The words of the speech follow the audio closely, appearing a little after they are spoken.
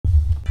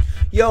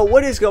Yo,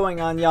 what is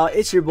going on, y'all?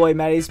 It's your boy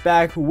Matty's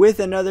back with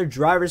another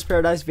Driver's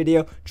Paradise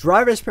video.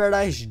 Driver's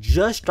Paradise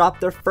just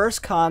dropped their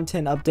first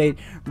content update,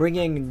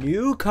 bringing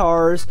new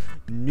cars,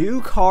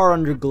 new car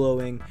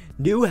underglowing,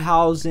 new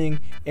housing,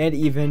 and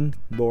even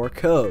more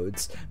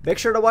codes. Make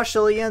sure to watch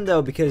till the end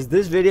though, because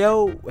this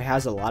video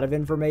has a lot of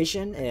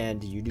information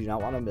and you do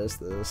not want to miss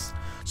this.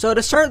 So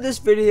to start this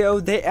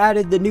video, they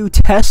added the new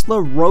Tesla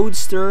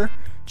Roadster.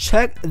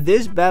 Check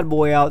this bad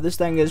boy out. This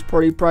thing is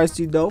pretty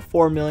pricey though,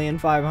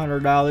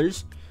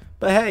 $4,500,000.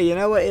 But hey, you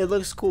know what? It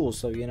looks cool.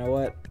 So you know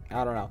what?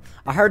 I don't know.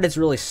 I heard it's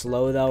really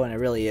slow though, and it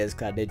really is.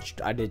 Cause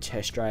I did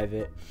test drive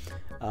it.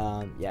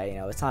 Yeah, you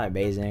know, it's not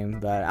amazing,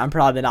 but I'm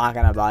probably not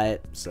gonna buy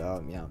it.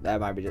 So you know,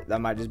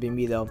 that might just be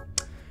me though.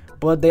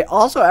 But they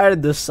also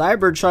added the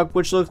Cybertruck,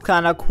 which looks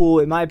kind of cool.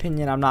 In my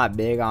opinion, I'm not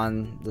big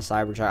on the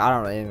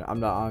Cybertruck. I'm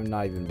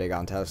not even big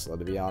on Tesla,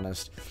 to be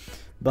honest.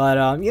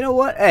 But, you know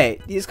what? Hey,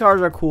 these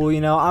cars are cool,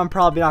 you know. I'm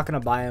probably not going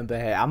to buy them, but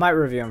hey, I might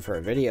review them for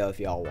a video if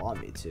y'all want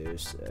me to.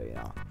 So, you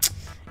know.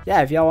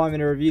 Yeah, if y'all want me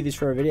to review these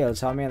for a video,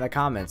 tell me in the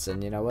comments.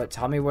 And, you know what?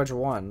 Tell me which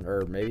one,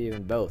 or maybe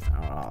even both.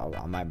 I don't know.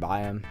 I might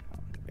buy them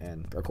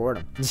and record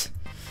them.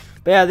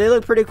 But, yeah, they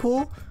look pretty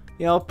cool.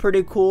 You know,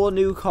 pretty cool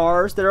new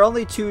cars. There are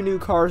only 2 new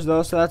cars,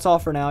 though, so that's all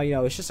for now. You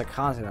know, it's just a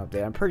content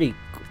update. I'm pretty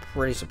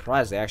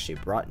surprised they actually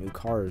brought new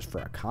cars for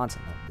a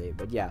content update,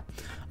 but yeah.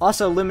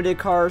 Also, limited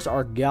cars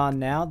are gone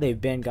now. They've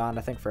been gone,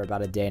 I think, for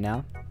about a day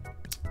now.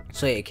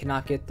 So yeah, you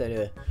cannot get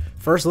the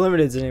first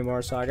limiteds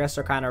anymore, so I guess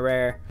they're kind of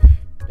rare.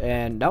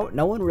 And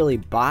no one really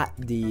bought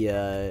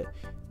the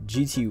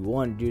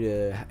GT1 due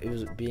to it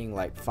was being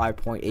like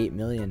 5.8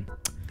 million.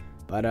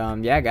 But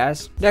yeah,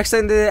 guys. Next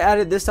thing they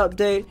added this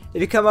update,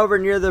 if you come over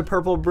near the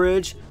purple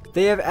bridge,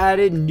 they have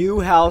added new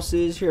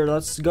houses. Here,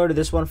 let's go to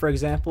this one for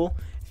example.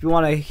 If you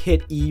want to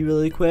hit E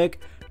really quick,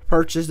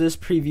 purchase this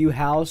preview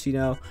house. You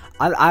know,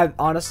 I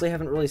honestly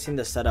haven't really seen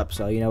the setup,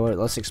 so you know what?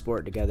 Let's explore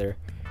it together.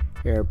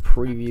 Here,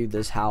 preview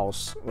this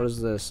house. What is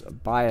this?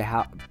 Buy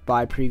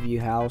preview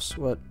house.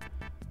 What?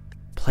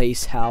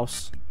 Place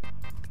house.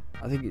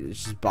 I think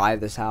it's just buy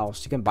this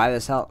house. You can buy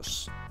this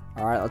house.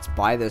 All right, let's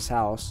buy this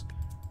house.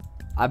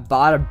 I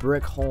bought a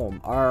brick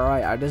home. All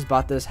right, I just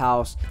bought this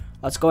house.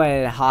 Let's go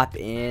ahead and hop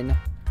in.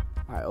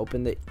 All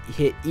right,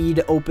 hit E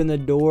to open the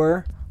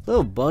door. A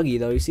little buggy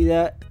though, you see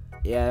that?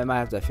 Yeah, I might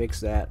have to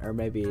fix that, or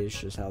maybe it's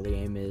just how the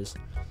game is.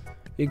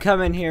 You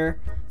come in here,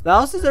 the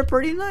houses are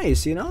pretty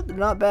nice, you know, they're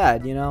not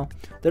bad, you know.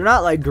 They're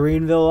not like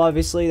Greenville,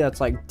 obviously,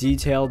 that's like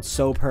detailed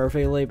so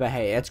perfectly, but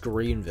hey, it's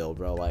Greenville,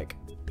 bro. Like,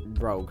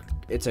 bro,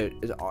 it's an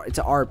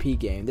RP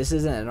game. This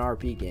isn't an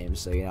RP game,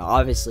 so you know,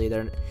 obviously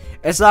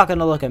it's not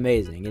gonna look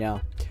amazing, you know.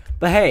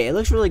 But hey, it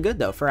looks really good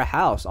though for a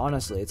house.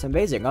 Honestly, it's an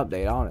amazing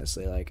update.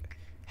 Honestly, like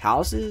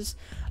houses.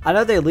 I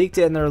know they leaked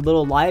it in their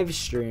little live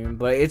stream,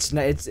 but it's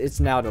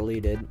now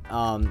deleted.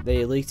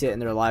 They leaked it in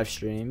their live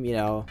stream, you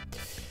know,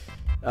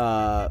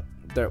 the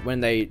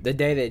day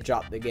they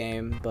dropped the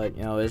game, but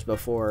you know, it was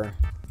before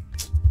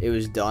it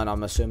was done,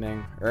 I'm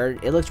assuming, or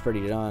it looks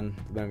pretty done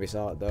when we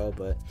saw it though.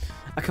 But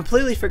I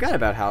completely forgot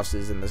about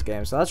houses in this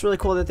game, so that's really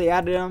cool that they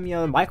added them. You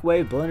know,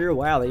 microwave, blender,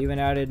 wow, they even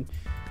added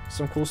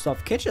some cool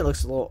stuff. Kitchen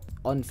looks a little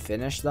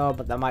unfinished though,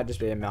 but that might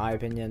just be in my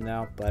opinion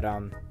though. But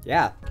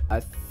yeah, I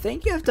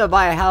think you have to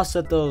buy a house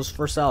at those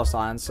for sale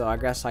signs, so I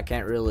guess I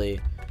can't really.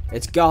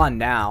 It's gone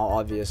now,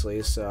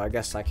 obviously, so I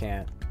guess I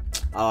can't.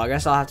 Oh, I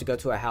guess I'll have to go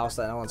to a house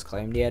that no one's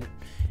claimed yet,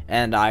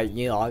 and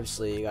you know,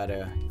 obviously you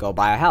gotta go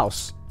buy a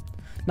house.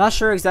 Not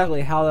sure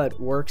exactly how that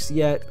works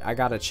yet. I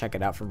gotta check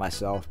it out for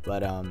myself,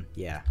 but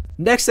yeah.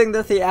 Next thing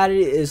that they added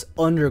is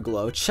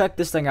Underglow. Check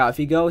this thing out. If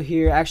you go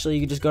here, actually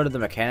you can just go to the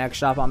mechanic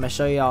shop. I'm gonna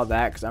show you all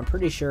that because I'm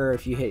pretty sure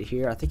if you hit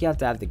here, I think you have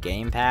to have the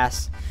game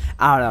pass.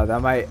 I don't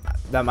know,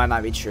 that might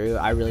not be true.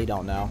 I really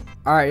don't know.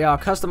 Alright, y'all,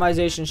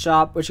 customization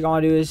shop. What you're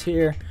gonna do is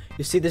here,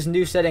 you see this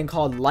new setting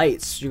called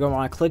lights. You're gonna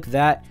wanna click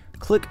that,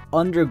 click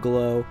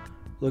Underglow.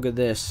 Look at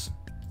this.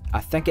 I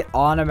think it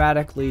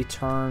automatically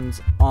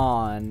turns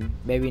on.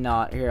 Maybe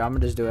not. Here, I'm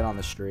gonna just do it on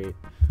the street.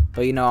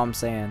 But you know what I'm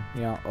saying.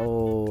 You know,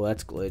 oh,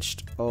 that's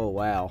glitched. Oh,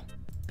 wow.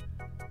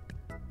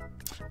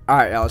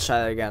 Alright, let's try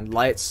that again.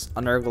 Lights,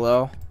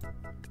 Underglow.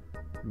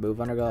 Move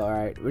Underglow.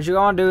 Alright. What you're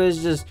gonna do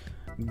is just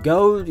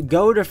go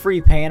to free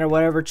paint or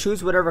whatever.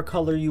 Choose whatever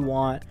color you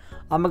want.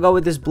 I'm gonna go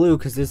with this blue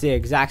because it's the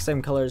exact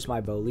same color as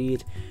my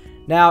bolide.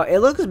 Now, it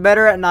looks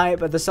better at night,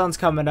 but the sun's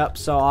coming up,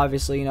 so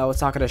obviously, you know,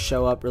 it's not gonna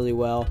show up really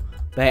well.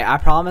 But hey, I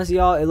promise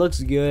y'all, it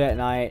looks good at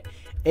night.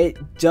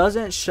 It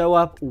doesn't show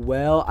up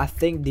well. I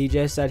think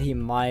DJ said he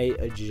might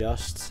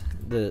adjust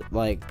the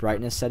like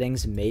brightness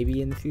settings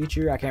maybe in the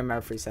future. I can't remember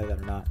if he said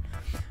that or not.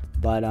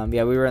 But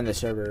yeah, we were in the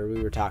server.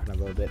 We were talking a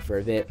little bit for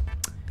a bit.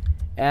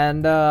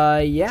 And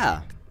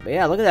yeah. But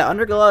yeah, look at that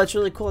Underglow. It's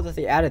really cool that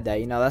they added that.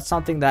 You know, that's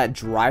something that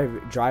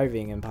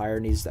driving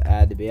Empire needs to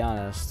add, to be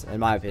honest, in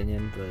my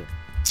opinion.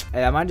 But hey,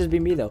 that might just be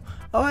me though.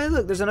 Oh, hey,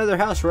 look, there's another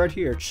house right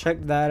here.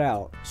 Check that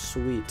out.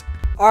 Sweet.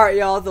 Alright,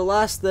 y'all, the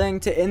last thing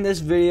to end this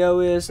video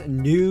is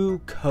new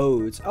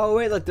codes. Oh,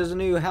 wait, look, there's a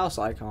new house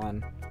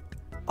icon.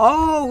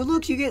 Oh,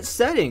 look, you get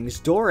settings,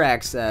 door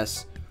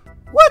access.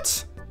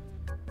 What?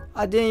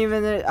 I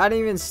didn't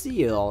even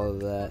see all of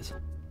that.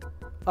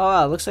 Oh,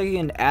 wow, it looks like you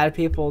can add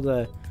people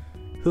to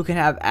who can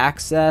have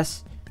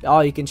access.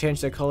 Oh, you can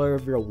change the color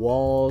of your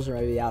walls or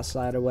maybe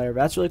outside or whatever.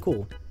 That's really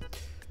cool.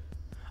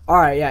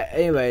 Alright, yeah,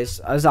 anyways,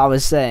 as I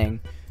was saying,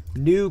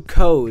 new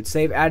codes.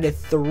 They've added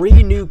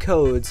 3 new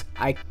codes.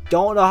 I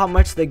don't know how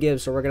much they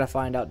give, so we're going to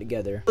find out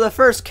together. The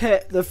first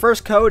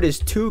code is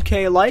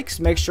 2K likes.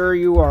 Make sure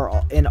you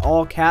are in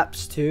all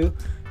caps too.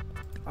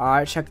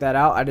 Alright, check that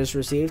out. I just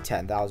received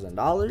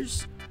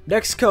 $10,000.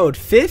 Next code,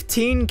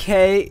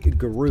 15K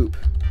group.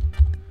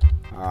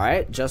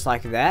 Alright, just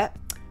like that.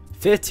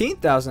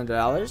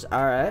 $15,000.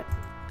 Alright.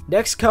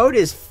 Next code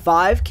is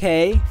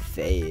 5K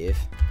fave.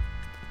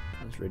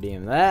 Let's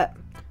redeem that.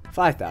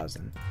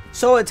 5,000.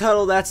 So in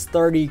total, that's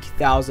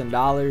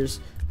 $30,000.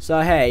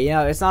 So hey, you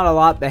know, it's not a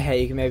lot, but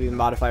hey, you can maybe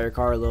modify your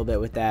car a little bit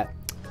with that.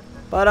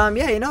 But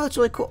yeah, you know, it's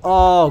really cool.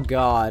 Oh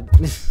god.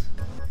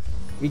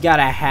 We got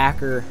a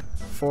hacker.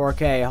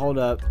 4K, hold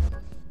up.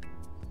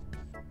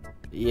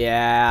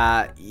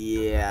 Yeah,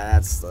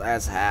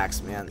 that's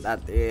hacks, man.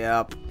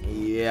 Yep.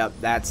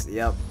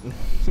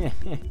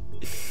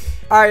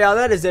 Alright, y'all,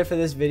 that is it for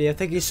this video.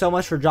 Thank you so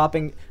much for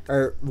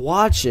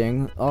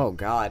watching. Oh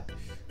god.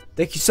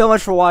 Thank you so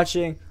much for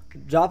watching.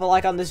 Drop a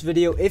like on this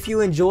video if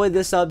you enjoyed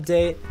this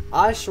update.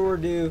 I sure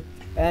do.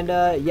 And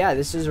yeah,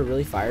 this is a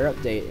really fire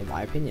update in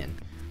my opinion.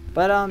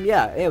 But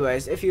yeah,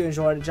 anyways, if you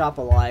enjoyed it, drop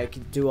a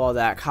like, do all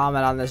that,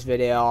 comment on this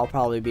video. I'll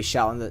probably be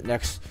shouting the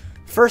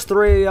first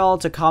 3 of y'all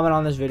to comment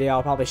on this video.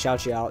 I'll probably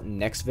shout you out in the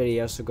next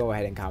video, so go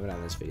ahead and comment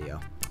on this video.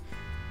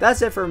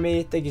 That's it for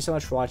me. Thank you so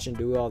much for watching.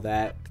 Do all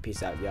that.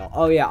 Peace out, y'all.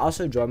 Oh yeah,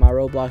 also join my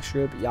Roblox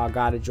group. Y'all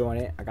gotta join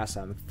it. I got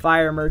some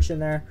fire merch in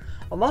there.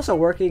 I'm also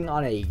working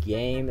on a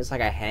game. It's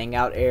like a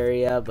hangout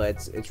area,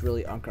 but it's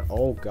really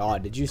oh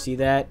god, did you see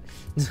that?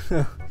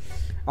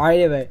 Alright,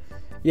 anyway.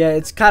 Yeah,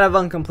 it's kind of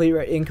incomplete.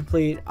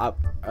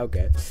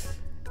 Okay.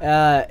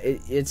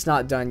 It's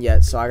not done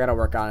yet, so I gotta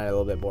work on it a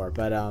little bit more.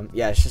 But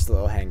yeah, it's just a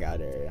little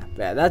hangout area.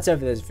 But yeah, that's it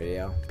for this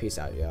video. Peace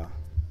out, y'all.